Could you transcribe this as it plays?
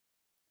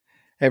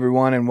Hey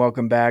everyone, and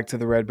welcome back to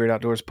the Redbeard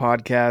Outdoors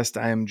podcast.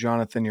 I am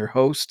Jonathan, your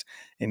host,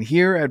 and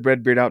here at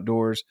Redbeard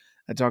Outdoors,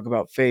 I talk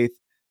about faith,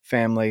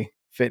 family,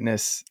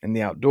 fitness, and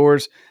the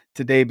outdoors.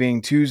 Today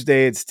being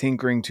Tuesday, it's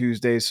Tinkering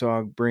Tuesday, so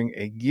I'll bring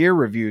a gear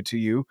review to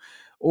you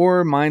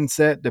or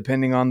mindset,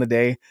 depending on the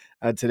day.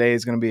 Today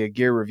is going to be a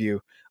gear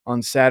review.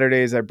 On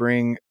Saturdays, I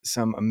bring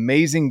some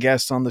amazing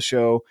guests on the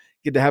show,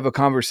 get to have a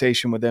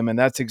conversation with them, and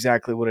that's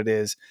exactly what it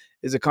is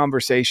a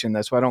conversation.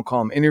 That's why I don't call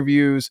them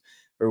interviews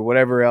or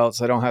whatever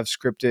else. I don't have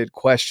scripted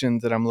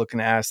questions that I'm looking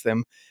to ask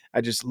them.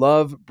 I just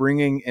love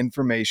bringing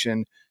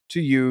information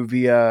to you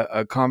via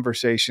a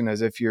conversation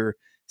as if you're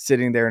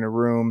sitting there in a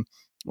room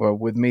or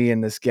with me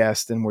and this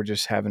guest, and we're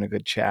just having a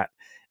good chat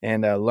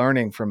and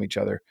learning from each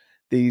other.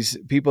 These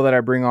people that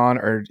I bring on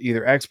are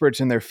either experts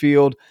in their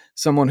field,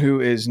 someone who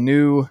is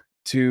new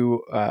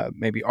to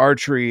maybe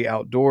archery,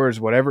 outdoors,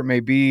 whatever it may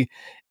be,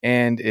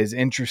 and is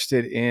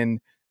interested in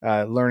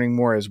learning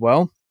more as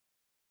well.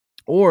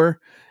 Or,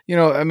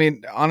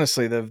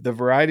 honestly, the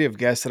variety of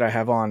guests that I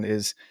have on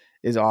is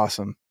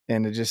awesome.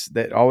 And it just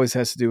that always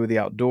has to do with the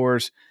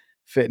outdoors,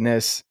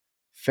 fitness,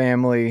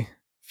 family,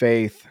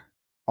 faith,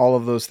 all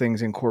of those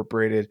things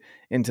incorporated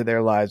into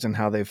their lives and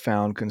how they've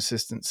found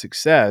consistent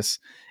success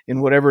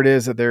in whatever it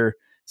is that they're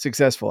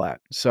successful at.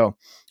 So,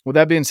 with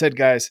that being said,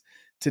 guys,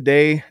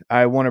 today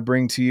I want to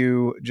bring to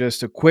you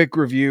just a quick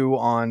review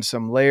on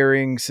some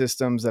layering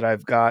systems that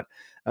I've got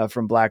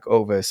from Black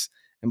Ovis.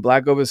 And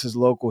Black Ovis is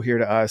local here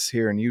to us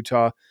here in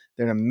Utah.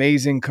 They're an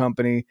amazing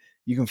company.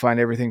 You can find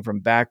everything from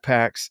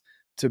backpacks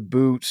to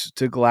boots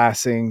to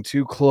glassing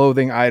to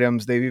clothing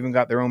items. They've even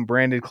got their own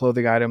branded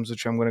clothing items,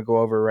 which I'm going to go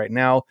over right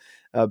now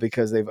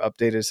because they've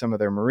updated some of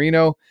their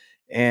merino.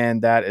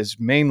 And that is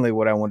mainly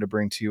what I wanted to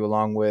bring to you,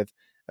 along with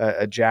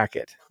a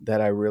jacket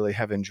that I really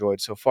have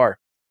enjoyed so far.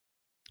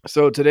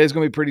 So today's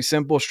going to be pretty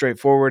simple,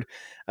 straightforward.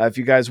 If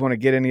you guys want to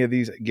get any of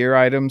these gear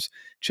items,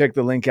 check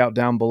the link out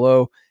down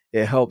below.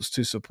 It helps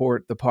to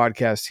support the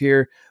podcast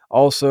here.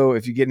 Also,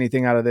 if you get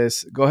anything out of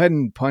this, go ahead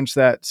and punch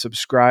that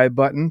subscribe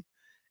button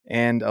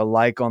and a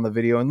like on the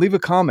video and leave a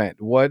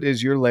comment. What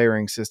is your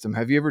layering system?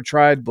 Have you ever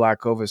tried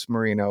Black Ovis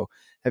Merino?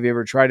 Have you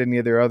ever tried any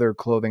of their other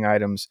clothing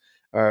items,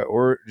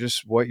 or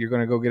just what you're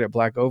going to go get at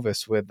Black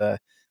Ovis with the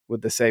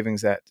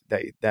savings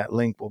that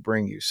link will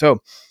bring you? So,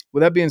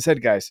 with that being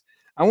said, guys,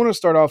 I want to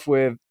start off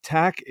with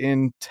TAC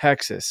in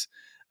Texas.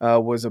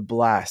 Was a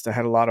blast. I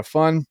had a lot of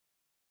fun,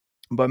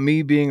 but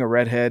me being a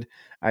redhead,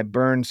 I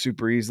burn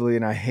super easily,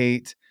 and I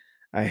hate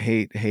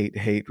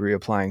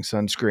reapplying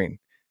sunscreen.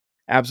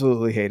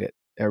 Absolutely hate it.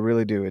 I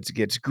really do. It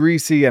gets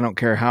greasy. I don't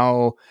care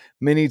how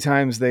many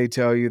times they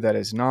tell you that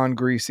it's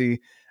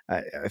non-greasy.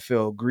 I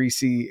feel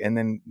greasy, and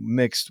then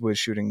mixed with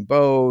shooting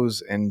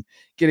bows and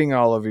getting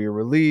all over your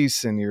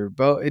release and your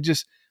bow.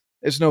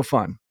 It's no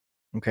fun.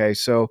 Okay.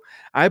 So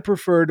I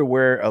prefer to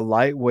wear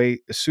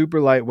a super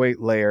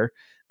lightweight layer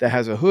that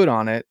has a hood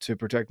on it to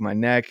protect my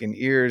neck and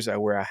ears. I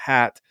wear a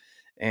hat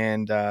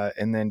and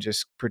then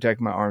just protect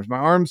my arms. My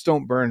arms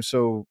don't burn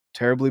so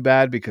terribly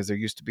bad because they're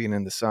used to being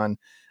in the sun,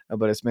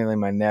 but it's mainly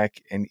my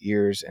neck and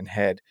ears and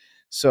head.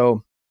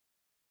 So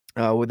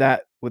with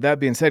that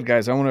being said,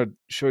 guys, I want to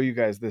show you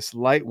guys this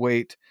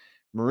lightweight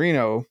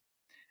merino,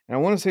 and I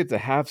want to say it's a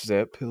half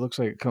zip. It looks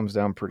like it comes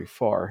down pretty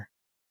far.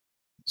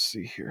 Let's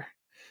see here.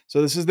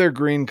 So this is their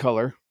green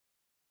color.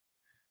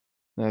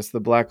 That's the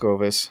Black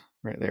Ovis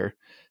right there.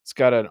 It's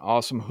got an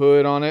awesome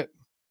hood on it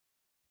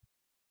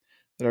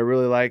that I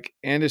really like,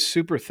 and is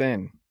super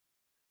thin.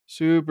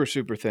 Super,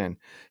 super thin.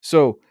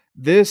 So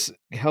this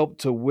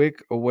helped to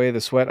wick away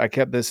the sweat. I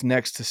kept this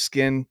next to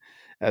skin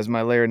as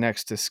my layer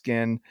next to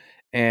skin,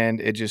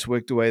 and it just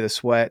wicked away the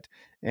sweat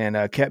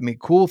and kept me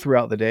cool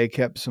throughout the day,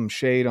 kept some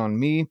shade on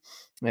me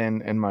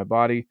and my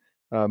body,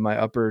 my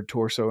upper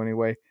torso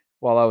anyway,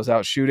 while I was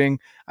out shooting.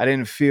 I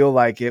didn't feel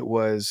like it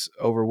was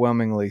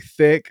overwhelmingly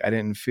thick. I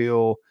didn't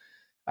feel,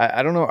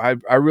 I don't know,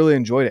 I really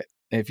enjoyed it.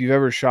 If you've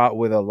ever shot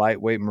with a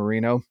lightweight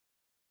merino,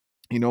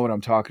 you know what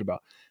I'm talking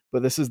about.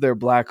 But this is their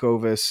Black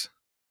Ovis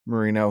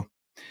Merino.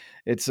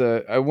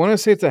 I want to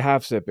say it's a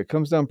half zip. It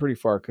comes down pretty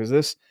far because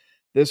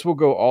this will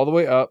go all the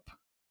way up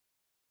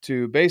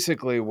to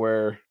basically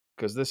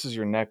because this is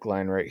your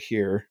neckline right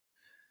here.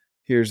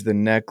 Here's the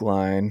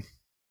neckline,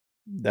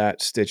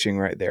 that stitching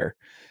right there.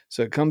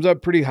 So it comes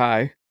up pretty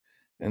high,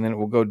 and then it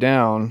will go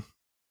down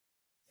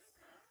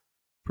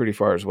pretty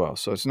far as well.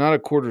 So it's not a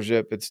quarter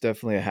zip. It's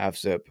definitely a half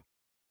zip.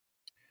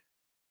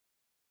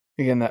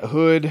 Again, that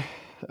hood,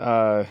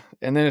 and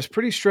then it's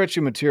pretty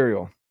stretchy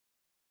material.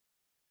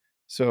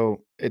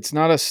 So it's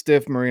not a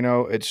stiff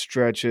merino. It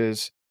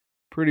stretches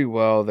pretty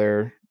well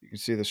there. You can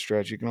see the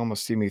stretch. You can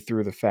almost see me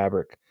through the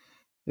fabric.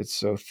 It's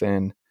so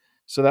thin.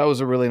 So that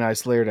was a really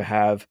nice layer to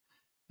have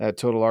at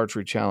Total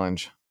Archery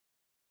Challenge.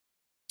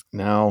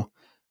 Now,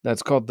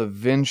 that's called the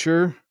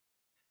Venture.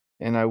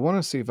 And I want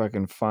to see if I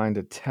can find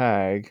a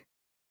tag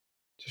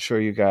to show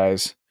you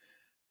guys.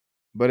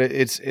 But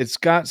it's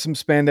got some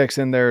spandex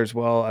in there as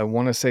well. I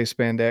want to say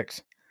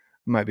spandex.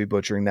 I might be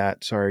butchering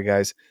that. Sorry,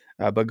 guys.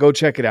 But go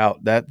check it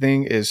out. That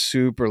thing is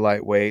super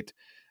lightweight.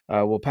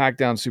 will pack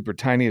down super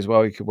tiny as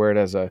well. You could wear it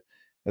as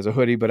a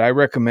hoodie, but I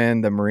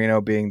recommend the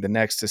merino being the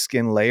next to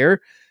skin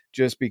layer,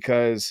 just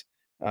because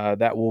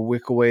that will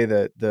wick away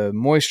the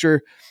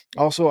moisture.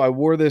 Also, I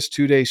wore this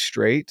 2 days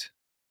straight,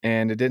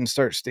 and it didn't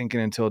start stinking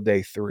until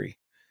day 3.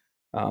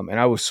 And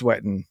I was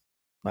sweating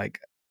like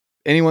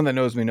anyone that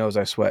knows me knows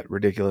I sweat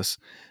ridiculous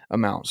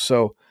amounts.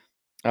 So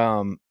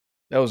that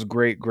was a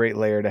great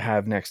layer to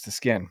have next to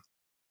skin.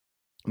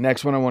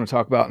 Next one I want to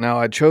talk about now.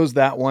 I chose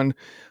that one.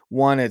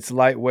 One, it's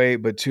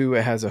lightweight, but two,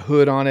 it has a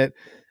hood on it.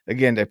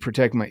 Again, to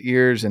protect my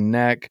ears and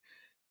neck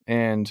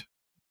and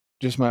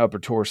just my upper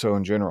torso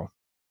in general.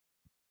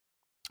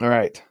 All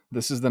right,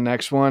 this is the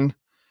next one,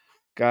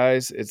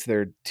 guys. It's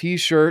their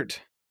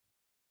t-shirt.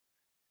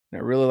 I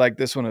really like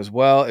this one as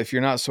well. If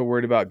you're not so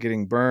worried about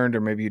getting burned,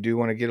 or maybe you do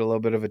want to get a little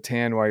bit of a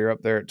tan while you're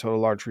up there at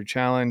Total Archery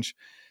Challenge.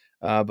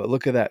 But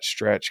look at that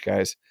stretch,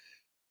 guys.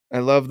 I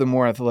love the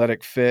more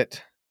athletic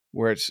fit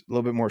where it's a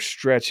little bit more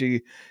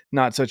stretchy,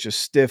 not such a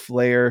stiff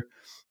layer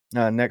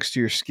next to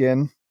your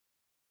skin.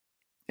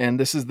 And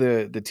this is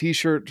the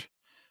t-shirt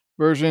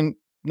version.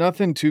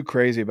 Nothing too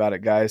crazy about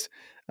it, guys.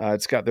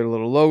 It's got their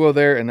little logo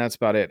there, and that's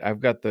about it. I've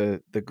got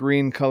the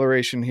green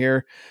coloration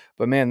here,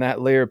 but man,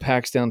 that layer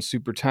packs down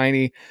super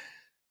tiny.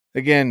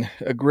 Again,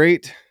 a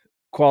great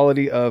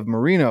quality of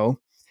merino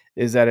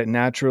is that it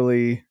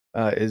naturally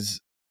is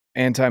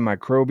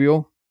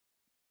antimicrobial.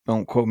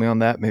 Don't quote me on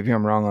that. Maybe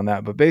I'm wrong on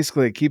that, but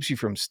basically it keeps you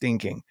from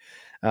stinking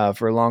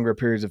for longer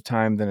periods of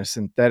time than a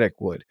synthetic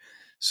would.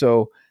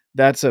 So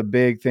that's a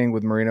big thing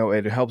with merino.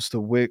 It helps to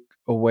wick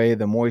away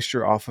the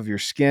moisture off of your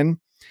skin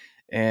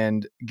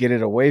and get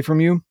it away from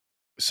you,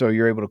 so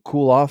you're able to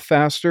cool off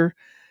faster,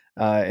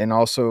 and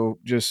also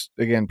just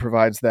again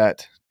provides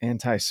that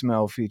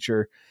anti-smell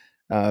feature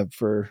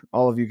for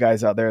all of you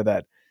guys out there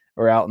that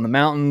are out in the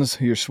mountains.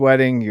 You're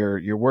sweating,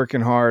 you're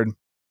working hard.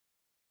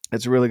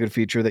 It's a really good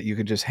feature that you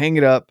can just hang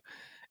it up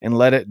and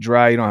let it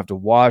dry. You don't have to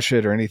wash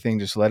it or anything.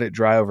 Just let it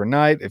dry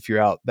overnight if you're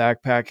out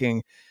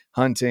backpacking,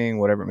 hunting,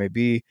 whatever it may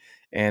be.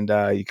 And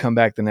you come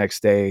back the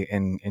next day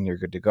and you're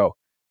good to go.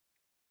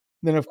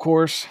 Then, of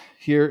course,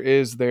 here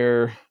is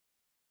their,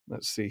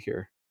 let's see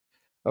here.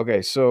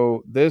 Okay,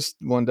 so this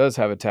one does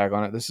have a tag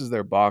on it. This is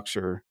their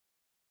boxer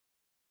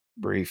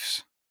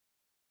briefs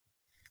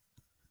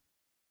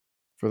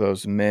for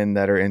those men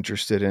that are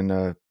interested in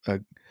a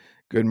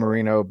good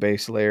merino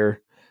base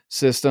layer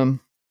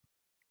system.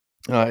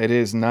 It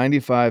is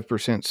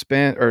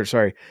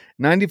 95%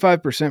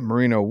 95%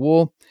 merino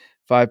wool,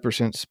 5%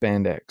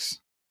 spandex.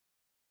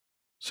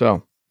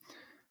 So,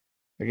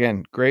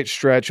 again, great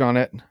stretch on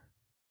it.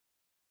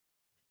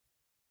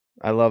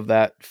 I love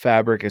that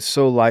fabric. It's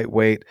so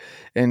lightweight.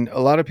 And a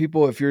lot of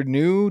people, if you're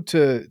new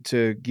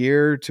to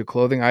gear, to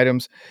clothing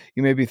items,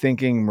 you may be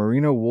thinking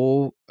merino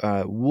wool,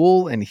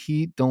 wool and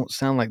heat don't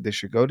sound like they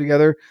should go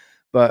together.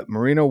 But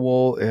merino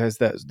wool, it has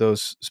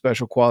those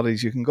special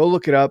qualities. You can go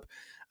look it up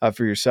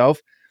for yourself,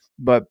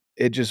 but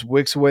it just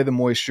wicks away the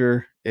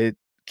moisture. It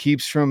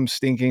keeps from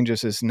stinking,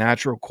 just as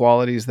natural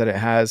qualities that it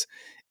has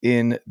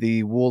in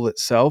the wool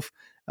itself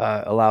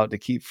allow it to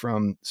keep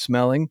from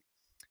smelling,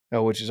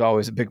 which is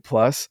always a big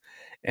plus.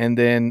 And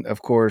then,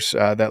 of course,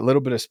 that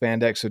little bit of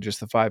spandex, so just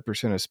the 5%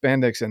 of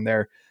spandex in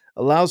there,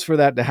 allows for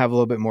that to have a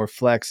little bit more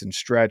flex and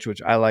stretch,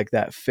 which I like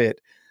that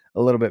fit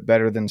a little bit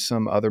better than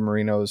some other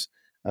merinos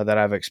that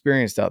I've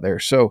experienced out there.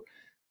 So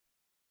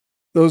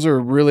those are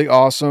really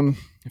awesome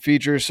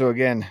features. So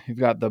again, you've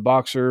got the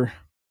boxer,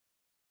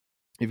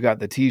 you've got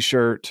the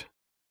t-shirt,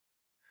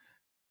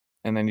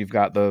 and then you've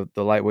got the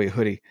lightweight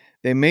hoodie.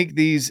 They make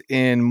these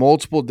in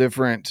multiple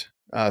different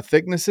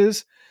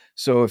thicknesses.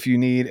 So if you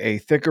need a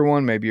thicker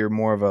one, maybe you're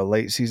more of a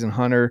late season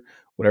hunter,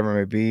 whatever it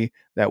may be,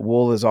 that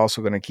wool is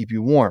also going to keep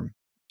you warm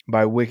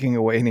by wicking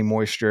away any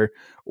moisture,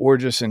 or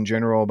just in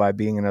general by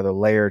being another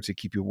layer to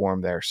keep you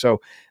warm there.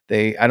 So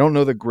I don't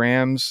know the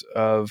grams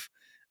of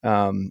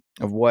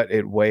what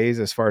it weighs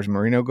as far as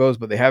merino goes,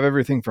 but they have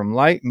everything from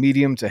light,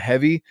 medium to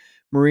heavy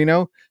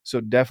merino.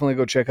 So definitely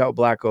go check out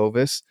Black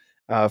Ovis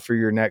for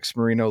your next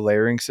merino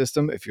layering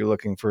system if you're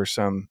looking for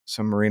some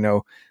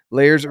merino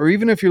layers, or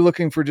even if you're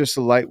looking for just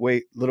a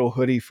lightweight little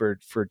hoodie for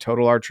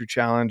Total Archery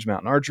Challenge,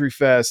 Mountain Archery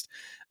Fest,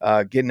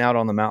 getting out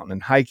on the mountain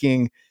and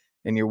hiking,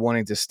 and you're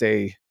wanting to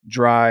stay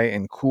dry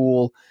and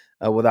cool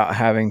without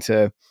having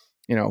to,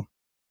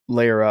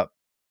 layer up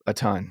a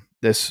ton.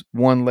 This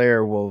one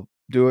layer will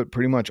do it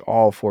pretty much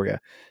all for you.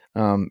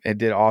 It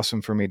did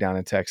awesome for me down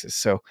in Texas.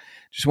 So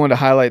just wanted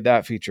to highlight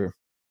that feature.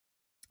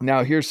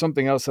 Now, here's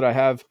something else that I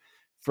have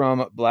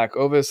from Black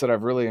Ovis that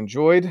I've really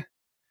enjoyed.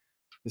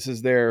 This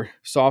is their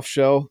soft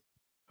shell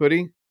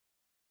hoodie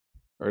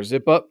or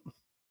zip up.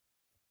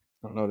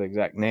 I don't know the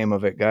exact name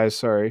of it, guys.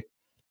 Sorry.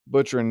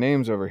 Butchering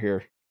names over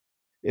here.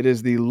 It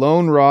is the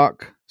Lone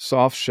Rock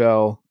soft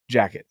shell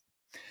jacket.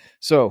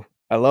 So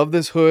I love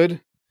this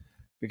hood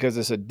because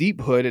it's a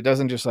deep hood. It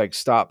doesn't just like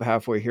stop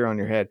halfway here on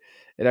your head.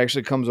 It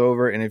actually comes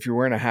over. And if you're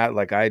wearing a hat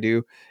like I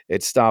do,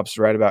 it stops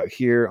right about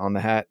here on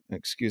the hat.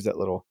 Excuse that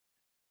little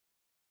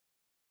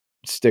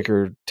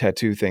sticker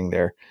tattoo thing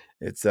there.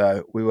 It's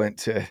we went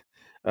to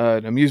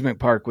an amusement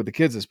park with the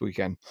kids this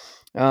weekend.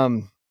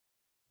 Um,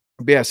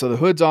 but yeah, so the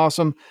hood's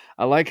awesome.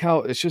 I like how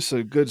it's just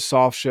a good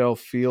soft shell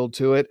feel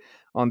to it.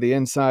 On the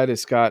inside,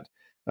 it's got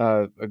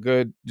a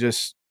good,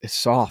 just it's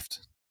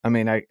soft. I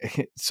mean, I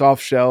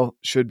soft shell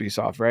should be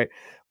soft, right?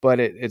 But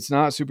it's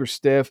not super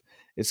stiff.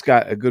 It's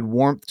got a good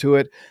warmth to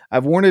it.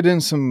 I've worn it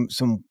in some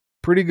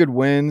pretty good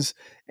winds,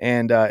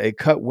 and it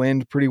cut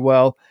wind pretty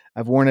well.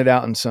 I've worn it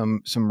out in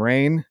some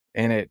rain,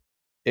 and it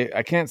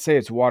I can't say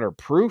it's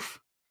waterproof,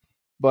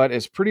 but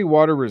it's pretty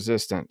water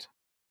resistant.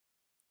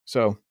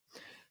 So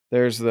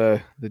there's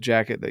the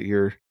jacket that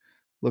you're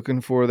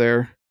looking for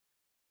there.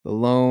 The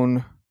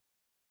Lone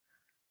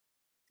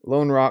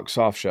Rock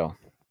soft shell.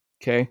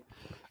 Okay.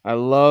 I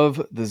love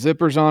the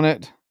zippers on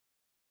it.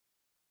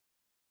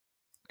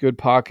 Good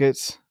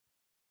pockets,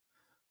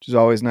 which is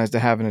always nice to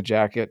have in a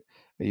jacket.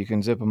 You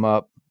can zip them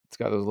up. It's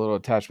got those little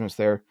attachments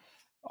there.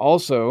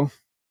 Also,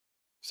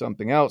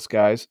 something else,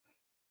 guys,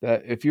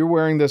 that if you're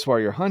wearing this while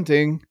you're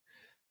hunting,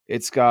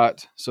 it's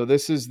got, so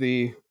this is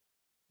the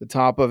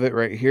top of it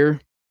right here.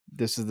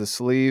 This is the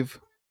sleeve.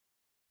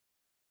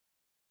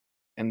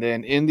 And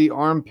then in the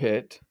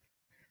armpit,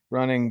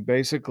 running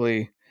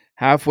basically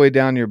halfway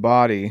down your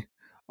body,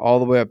 all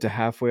the way up to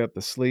halfway up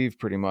the sleeve,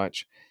 pretty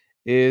much,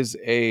 is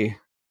a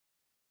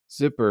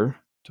zipper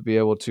to be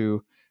able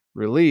to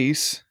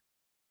release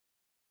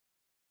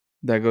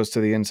that goes to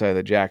the inside of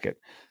the jacket.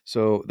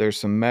 So there's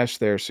some mesh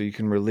there so you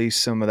can release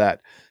some of that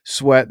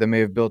sweat that may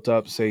have built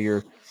up. Say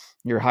you're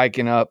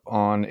hiking up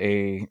on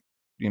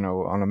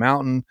on a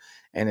mountain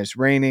and it's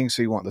raining,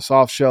 so you want the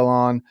soft shell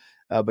on,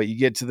 but you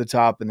get to the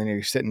top and then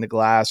you're sitting in the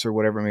glass or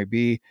whatever it may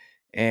be,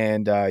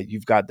 and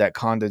you've got that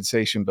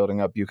condensation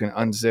building up. You can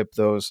unzip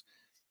those,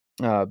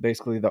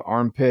 basically the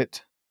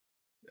armpit,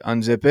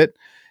 unzip it,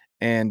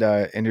 and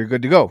you're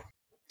good to go.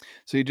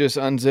 So you just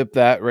unzip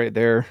that right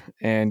there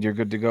and you're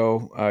good to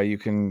go. You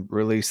can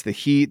release the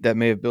heat that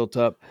may have built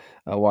up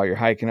while you're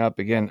hiking up.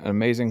 Again, an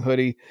amazing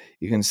hoodie.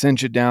 You can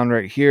cinch it down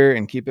right here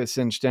and keep it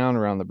cinched down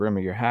around the brim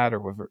of your hat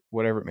or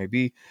whatever it may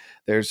be.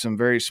 There's some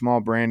very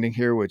small branding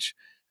here, which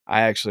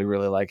I actually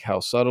really like how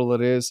subtle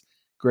it is.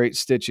 Great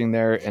stitching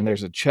there. And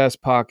there's a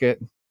chest pocket.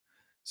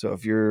 So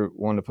if you're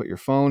wanting to put your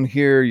phone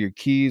here, your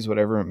keys,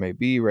 whatever it may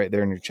be, right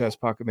there in your chest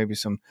pocket, maybe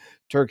some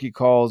turkey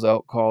calls,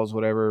 elk calls,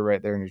 whatever,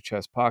 right there in your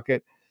chest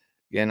pocket.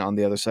 Again, on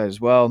the other side as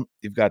well,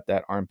 you've got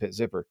that armpit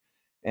zipper.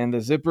 And the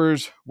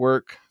zippers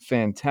work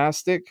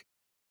fantastic.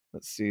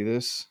 Let's see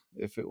this,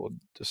 if it will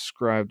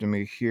describe to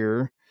me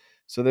here.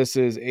 So this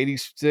is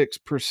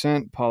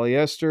 86%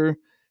 polyester,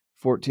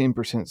 14%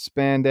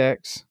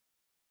 spandex.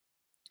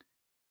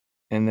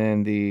 And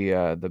then the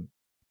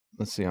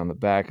let's see, on the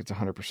back, it's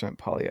 100%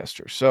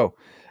 polyester. So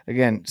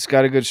again, it's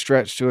got a good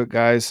stretch to it,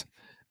 guys.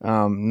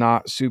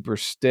 Not super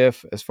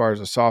stiff as far as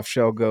a soft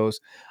shell goes.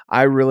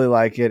 I really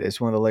like it.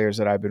 It's one of the layers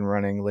that I've been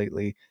running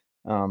lately.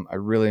 I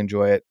really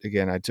enjoy it.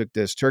 Again, I took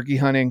this turkey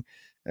hunting.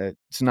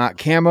 It's not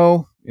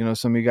camo.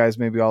 Some of you guys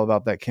may be all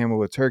about that camo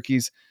with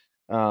turkeys.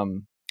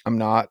 I'm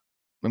not.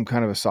 I'm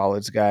kind of a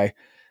solids guy,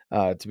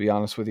 to be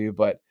honest with you.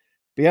 But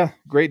yeah,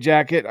 great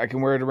jacket. I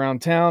can wear it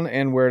around town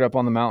and wear it up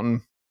on the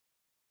mountain,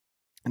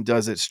 and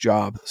does its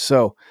job.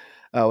 So,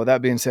 with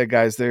that being said,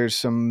 guys, there's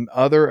some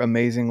other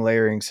amazing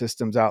layering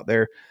systems out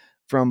there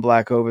from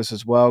Black Ovis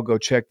as well. Go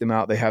check them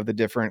out. They have the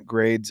different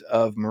grades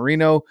of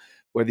merino,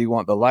 whether you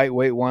want the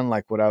lightweight one,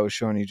 like what I was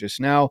showing you just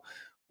now,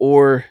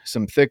 or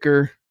some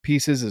thicker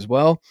pieces as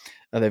well.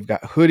 They've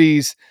got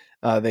hoodies.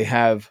 They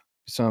have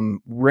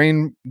some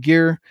rain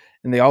gear,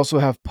 and they also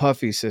have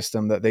puffy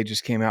system that they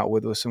just came out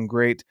with some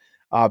great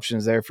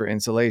options there for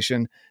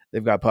insulation.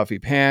 They've got puffy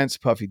pants,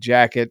 puffy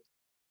jacket.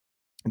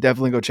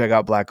 Definitely go check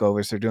out Black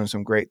Ovis. They're doing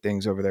some great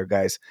things over there,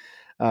 guys.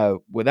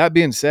 With that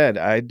being said,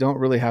 I don't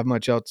really have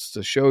much else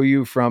to show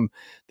you from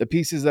the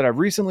pieces that I've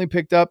recently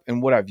picked up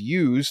and what I've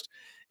used.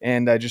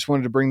 And I just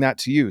wanted to bring that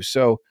to you.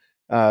 So,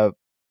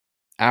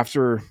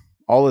 after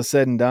all is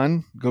said and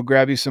done, go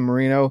grab you some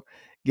merino,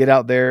 get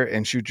out there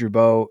and shoot your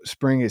bow.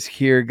 Spring is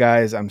here,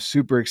 guys. I'm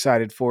super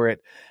excited for it.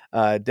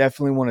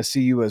 Definitely want to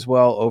see you as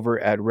well over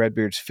at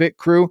Redbeard's Fit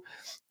Crew.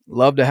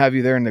 Love to have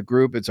you there in the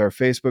group. It's our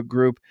Facebook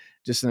group.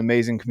 Just an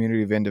amazing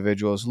community of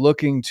individuals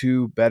looking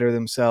to better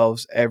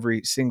themselves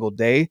every single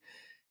day.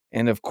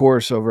 And of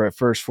course, over at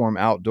First Form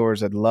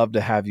Outdoors, I'd love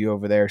to have you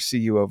over there, see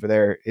you over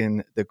there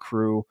in the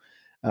crew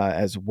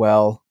as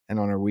well, and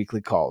on our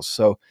weekly calls.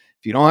 So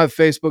if you don't have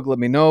Facebook, let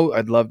me know.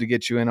 I'd love to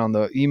get you in on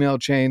the email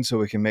chain so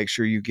we can make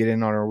sure you get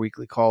in on our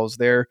weekly calls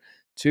there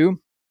too.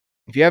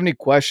 If you have any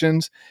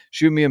questions,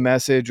 shoot me a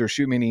message or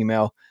shoot me an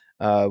email,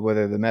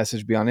 whether the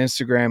message be on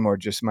Instagram or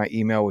just my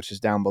email, which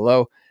is down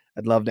below.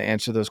 I'd love to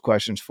answer those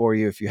questions for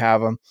you if you have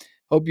them.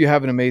 Hope you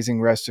have an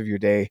amazing rest of your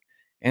day.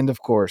 And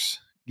of course,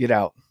 get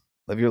out,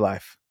 live your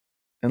life,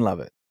 and love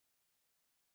it.